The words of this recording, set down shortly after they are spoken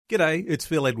G'day, it's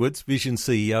Phil Edwards, Vision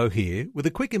CEO here, with a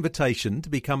quick invitation to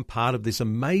become part of this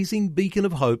amazing beacon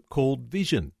of hope called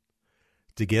Vision.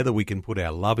 Together we can put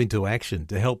our love into action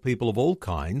to help people of all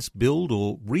kinds build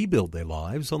or rebuild their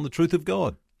lives on the truth of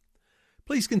God.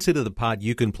 Please consider the part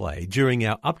you can play during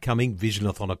our upcoming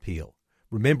Visionathon appeal,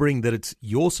 remembering that it's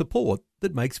your support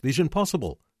that makes Vision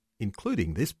possible,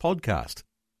 including this podcast.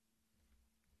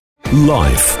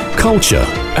 Life, culture,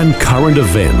 and current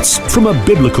events from a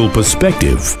biblical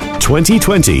perspective.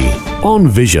 2020 on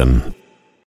Vision.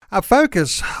 A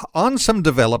focus on some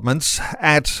developments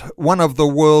at one of the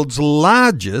world's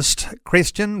largest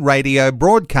Christian radio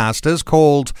broadcasters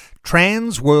called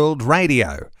Trans World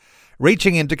Radio,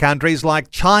 reaching into countries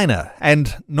like China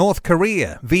and North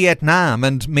Korea, Vietnam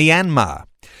and Myanmar.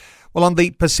 Well, on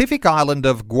the Pacific island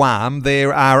of Guam,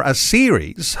 there are a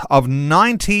series of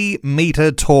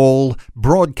 90-metre-tall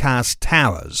broadcast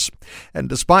towers. And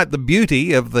despite the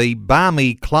beauty of the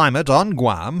balmy climate on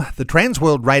Guam, the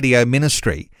Transworld Radio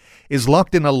Ministry is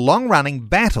locked in a long-running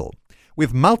battle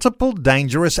with multiple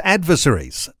dangerous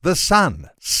adversaries: the sun,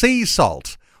 sea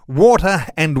salt, water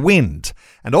and wind.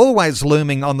 And always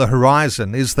looming on the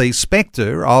horizon is the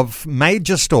spectre of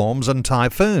major storms and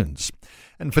typhoons.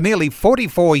 And for nearly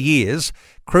 44 years,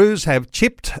 crews have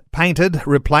chipped, painted,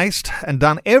 replaced and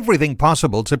done everything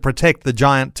possible to protect the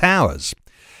giant towers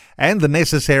and the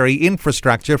necessary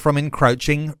infrastructure from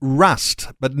encroaching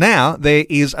rust. But now there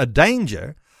is a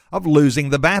danger of losing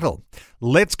the battle.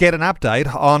 Let's get an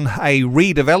update on a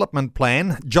redevelopment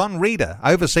plan. John Reeder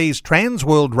oversees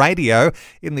Transworld Radio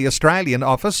in the Australian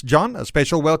office. John, a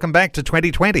special welcome back to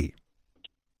 2020.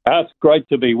 It's great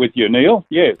to be with you, Neil.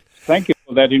 Yes, thank you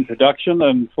for that introduction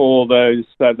and for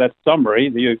that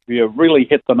summary. You really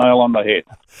hit the nail on the head.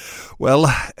 Well,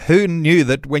 who knew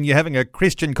that when you're having a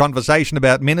Christian conversation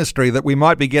about ministry that we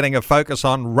might be getting a focus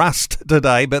on rust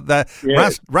today, but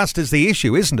rust is the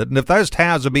issue, isn't it? And if those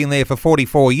towers have been there for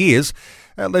 44 years,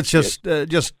 let's just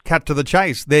cut to the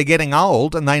chase. They're getting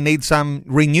old and they need some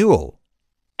renewal.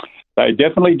 They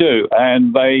definitely do,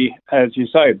 and they, as you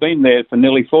say, have been there for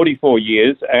nearly 44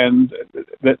 years, and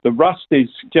the rust is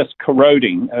just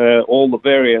corroding all the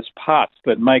various parts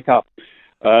that make up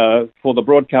for the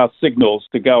broadcast signals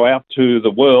to go out to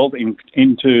the world,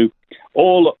 into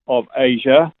all of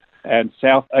Asia and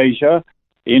South Asia,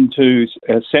 into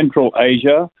Central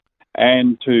Asia,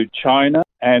 and to China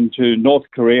and to North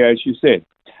Korea, as you said.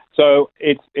 So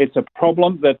it's a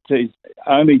problem that is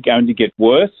only going to get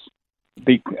worse,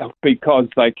 because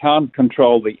they can't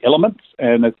control the elements,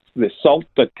 and it's the salt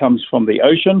that comes from the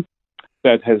ocean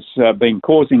that has been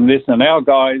causing this. And our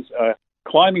guys are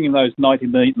climbing in those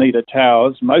 90-metre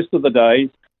towers most of the days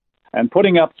and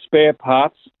putting up spare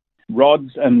parts,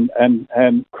 rods and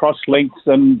cross links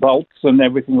and bolts and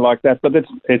everything like that. But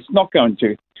it's not going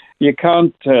to. You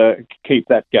can't keep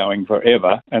that going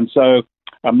forever. And so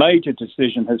a major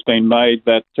decision has been made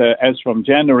that as from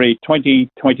January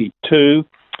 2022,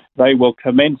 they will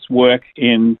commence work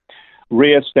in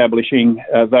re-establishing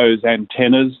those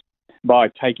antennas by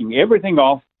taking everything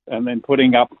off and then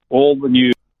putting up all the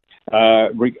new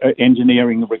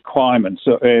engineering requirements,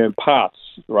 parts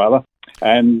rather.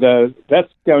 And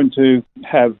that's going to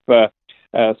have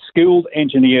skilled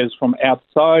engineers from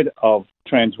outside of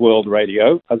Transworld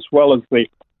Radio, as well as the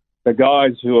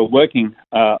guys who are working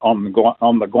on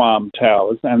the Guam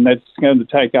towers. And that's going to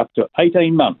take up to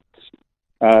 18 months.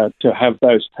 To have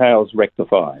those towers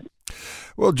rectified.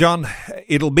 Well, John,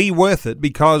 it'll be worth it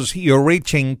because you're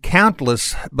reaching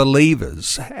countless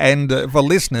believers, and for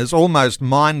listeners, almost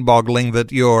mind-boggling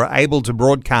that you're able to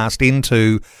broadcast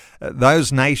into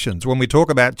those nations. When we talk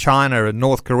about China and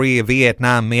North Korea,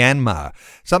 Vietnam, Myanmar,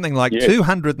 something like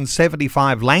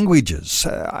 275 languages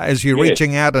as you're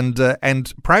reaching out,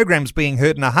 and programs being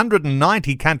heard in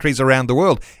 190 countries around the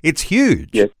world. It's huge.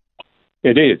 Yes,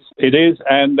 it is. It is,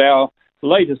 and our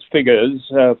latest figures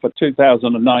for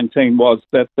 2019 was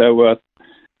that there were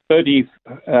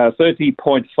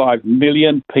 30.5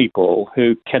 million people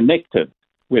who connected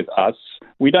with us.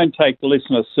 We don't take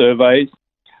listener surveys,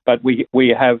 but we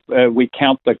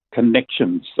count the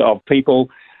connections of people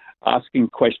asking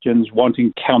questions,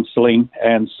 wanting counselling,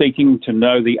 and seeking to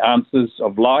know the answers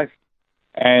of life,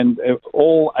 and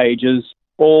all ages,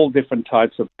 all different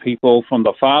types of people, from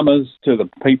the farmers to the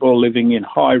people living in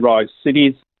high-rise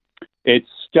cities.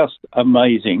 It's just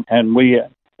amazing, and we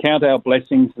count our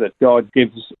blessings that God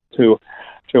gives to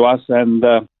us, and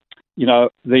the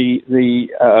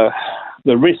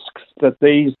risks that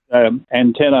these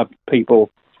antenna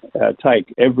people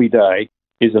take every day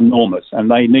is enormous, and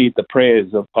they need the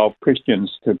prayers of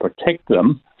Christians to protect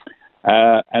them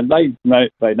And they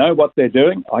know what they're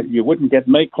doing. You wouldn't get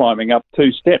me climbing up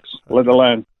 2 steps, let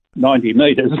alone 90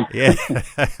 metres. Yeah.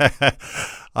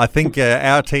 I think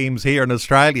our teams here in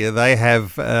Australia, they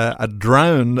have a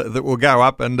drone that will go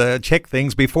up and check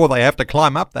things before they have to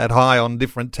climb up that high on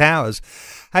different towers.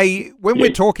 Hey, when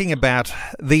we're talking about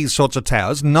these sorts of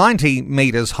towers, 90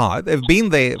 metres high, they've been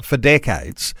there for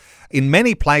decades. In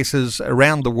many places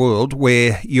around the world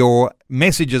where your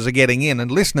messages are getting in,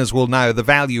 and listeners will know the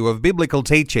value of biblical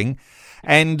teaching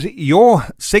and your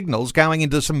signals going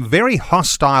into some very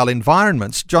hostile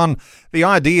environments. John, the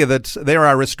idea that there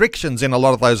are restrictions in a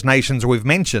lot of those nations we've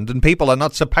mentioned and people are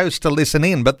not supposed to listen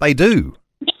in, but they do.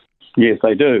 Yes,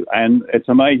 they do. And it's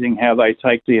amazing how they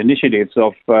take the initiatives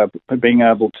of being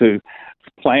able to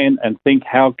plan and think,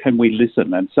 how can we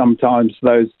listen? And sometimes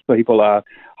those people are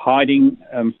hiding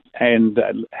and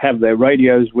have their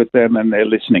radios with them and they're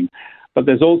listening. But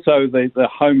there's also the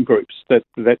home groups that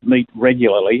meet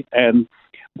regularly, and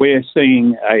we're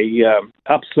seeing a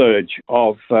upsurge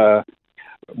of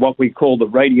what we call the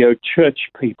radio church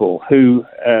people, who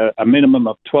a minimum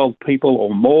of 12 people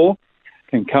or more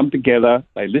can come together.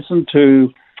 They listen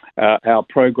to our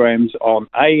programs on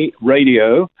a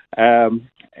radio,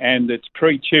 and it's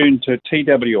pre-tuned to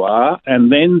TWR,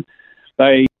 and then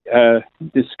they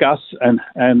discuss and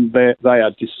they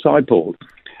are discipled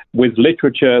with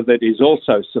literature that is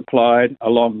also supplied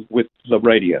along with the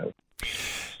radio.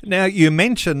 Now, you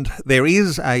mentioned there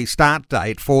is a start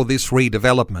date for this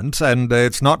redevelopment, and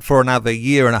it's not for another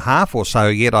year and a half or so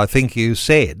yet, I think you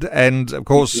said. And, of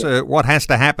course, what has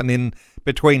to happen in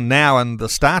between now and the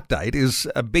start date is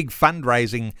a big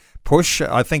fundraising push.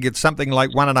 I think it's something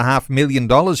like $1.5 million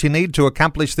you need to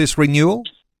accomplish this renewal.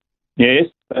 Yes,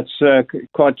 that's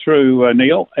quite true,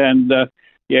 Neil. And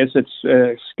yes, it's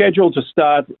scheduled to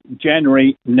start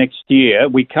January next year.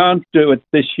 We can't do it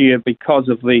this year because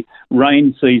of the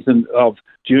rain season of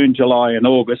June, July and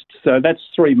August. So that's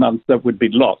 3 months that would be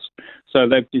lost. So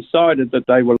they've decided that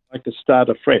they would like to start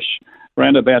afresh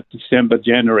around about December,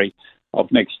 January of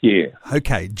next year.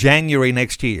 Okay, January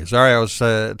next year. Sorry, I was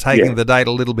taking the date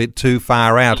a little bit too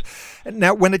far out.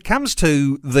 Now, when it comes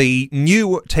to the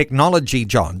new technology,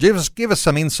 John, give us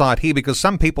some insight here, because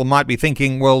some people might be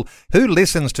thinking, well, who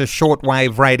listens to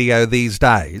shortwave radio these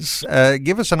days?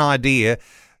 Give us an idea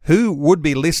who would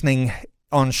be listening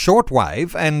on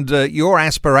shortwave, and your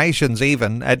aspirations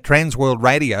even at Transworld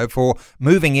Radio for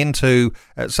moving into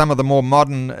some of the more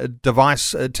modern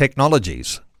device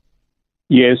technologies.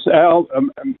 Yes, our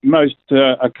most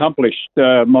accomplished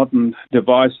modern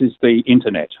device is the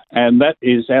internet, and that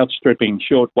is outstripping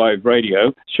shortwave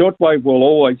radio. Shortwave will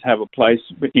always have a place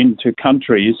into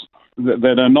countries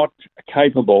that are not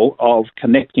capable of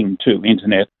connecting to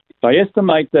internet. They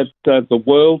estimate that the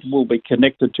world will be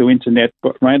connected to internet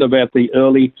around about the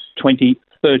early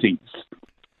 2030s.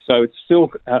 So it's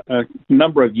still a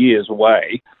number of years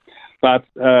away, but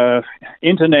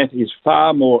internet is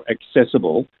far more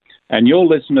accessible. And your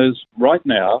listeners right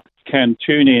now can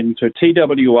tune in to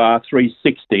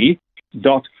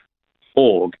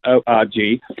TWR360.org,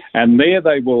 O-R-G, and there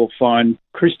they will find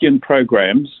Christian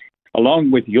programs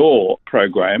along with your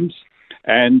programs,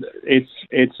 and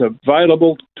it's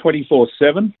available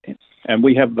 24/7, and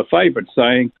we have the favourite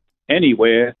saying,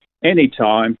 anywhere,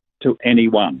 anytime, to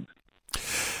anyone.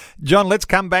 John, let's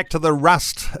come back to the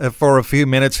rust for a few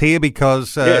minutes here,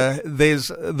 because there's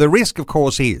the risk, of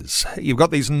course, is you've got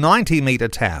these 90-metre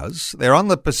towers. They're on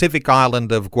the Pacific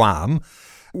island of Guam.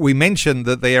 We mentioned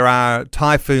that there are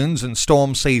typhoons and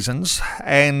storm seasons,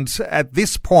 and at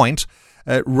this point,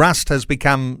 rust has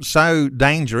become so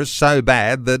dangerous, so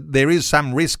bad, that there is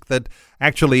some risk that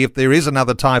actually, if there is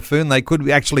another typhoon, they could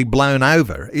be actually blown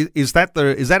over. Is that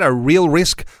a real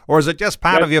risk, or is it just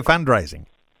part of your fundraising?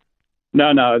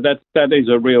 No, that is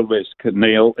a real risk,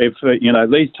 Neil. If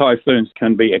these typhoons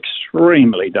can be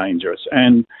extremely dangerous,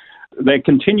 and they're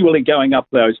continually going up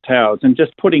those towers and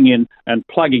just putting in and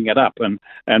plugging it up and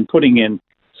putting in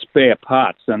spare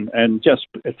parts and just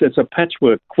it's a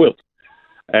patchwork quilt.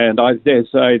 And I dare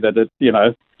say that if you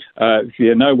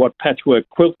know what patchwork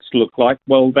quilts look like,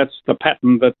 well, that's the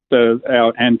pattern that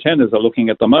our antennas are looking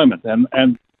at the moment, and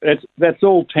that's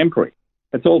all temporary.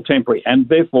 It's all temporary, and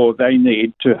therefore they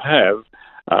need to have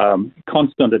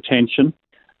constant attention.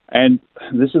 And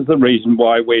this is the reason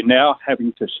why we're now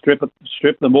having to strip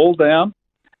them all down.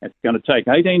 It's going to take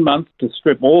 18 months to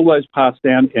strip all those parts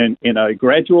down in a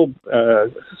gradual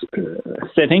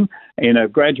setting, in a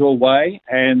gradual way.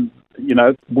 And,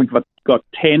 we've got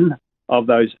 10 of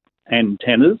those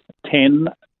antennas, 10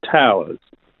 towers.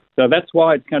 So that's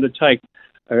why it's going to take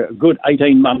a good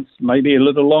 18 months, maybe a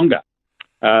little longer.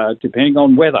 depending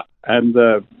on weather. And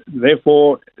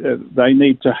therefore, they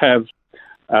need to have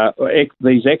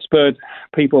these expert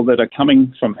people that are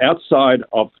coming from outside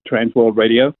of Transworld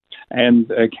Radio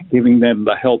and giving them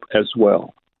the help as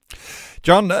well.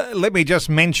 John, let me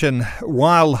just mention,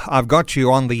 while I've got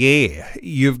you on the air,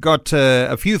 you've got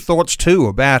a few thoughts too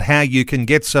about how you can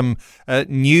get some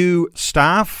new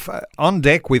staff on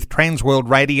deck with Transworld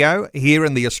Radio here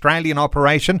in the Australian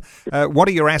operation. What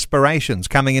are your aspirations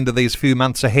coming into these few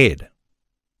months ahead?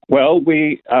 Well,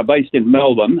 we are based in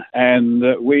Melbourne, and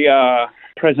we are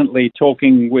presently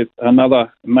talking with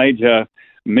another major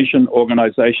mission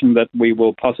organisation that we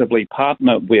will possibly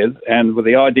partner with, and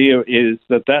the idea is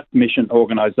that mission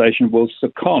organisation will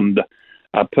second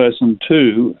a person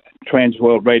to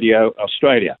Transworld Radio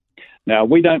Australia. Now,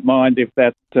 we don't mind if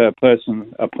that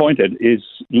person appointed is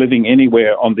living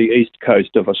anywhere on the east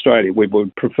coast of Australia. We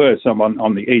would prefer someone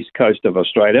on the east coast of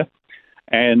Australia,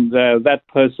 and that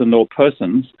person or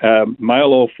persons,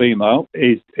 male or female,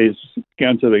 is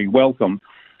going to be welcome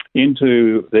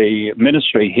into the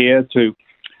ministry here to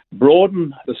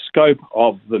broaden the scope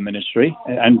of the ministry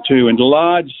and to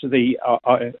enlarge the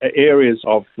areas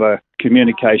of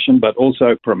communication, but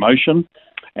also promotion,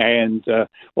 and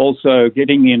also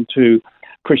getting into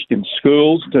Christian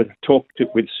schools to talk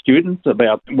with students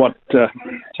about what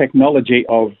technology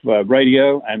of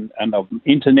radio and of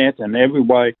internet and every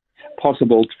way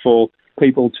possible for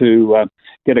people to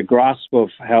get a grasp of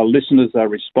how listeners are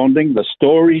responding, the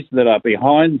stories that are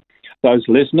behind those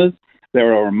listeners.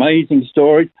 There are amazing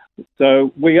stories.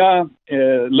 So we are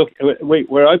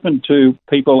we're open to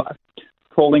people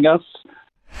calling us.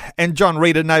 And John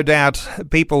Reader, no doubt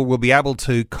people will be able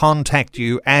to contact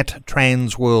you at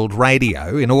Transworld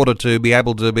Radio in order to be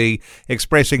able to be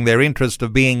expressing their interest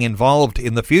of being involved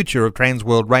in the future of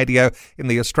Transworld Radio in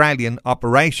the Australian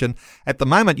operation. At the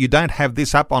moment, you don't have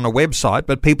this up on a website,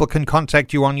 but people can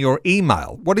contact you on your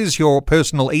email. What is your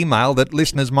personal email that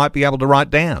listeners might be able to write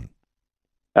down?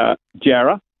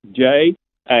 Jarrah, JARRAR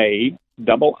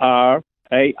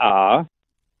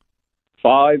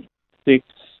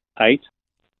 568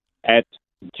 at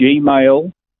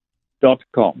gmail.com.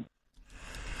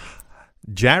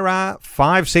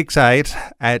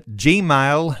 Jarrah568 at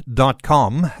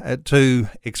gmail.com to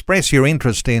express your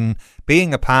interest in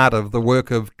being a part of the work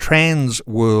of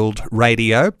Transworld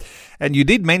Radio. And you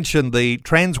did mention the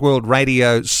Transworld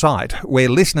Radio site where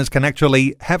listeners can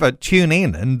actually have a tune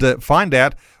in and find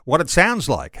out what it sounds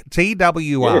like.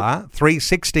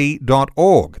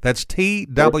 TWR360.org. That's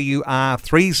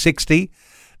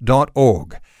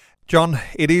TWR360.org. John,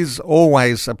 it is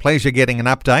always a pleasure getting an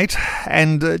update.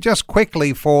 And just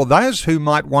quickly, for those who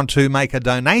might want to make a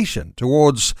donation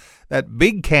towards that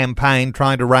big campaign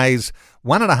trying to raise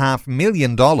 $1.5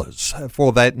 million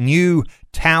for that new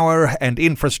tower and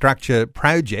infrastructure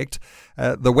project,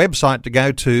 the website to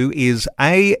go to is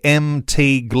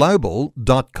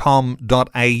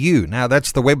amtglobal.com.au. Now,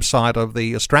 that's the website of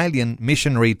the Australian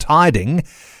Missionary Tiding,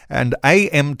 and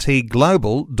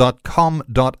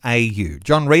amtglobal.com.au.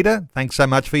 John Reader, thanks so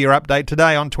much for your update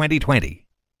today on 2020.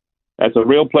 That's a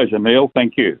real pleasure, Neil.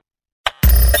 Thank you.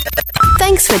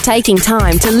 Thanks for taking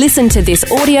time to listen to this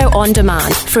audio on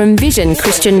demand from Vision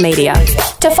Christian Media.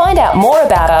 To find out more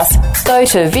about us, go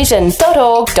to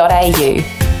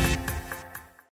vision.org.au.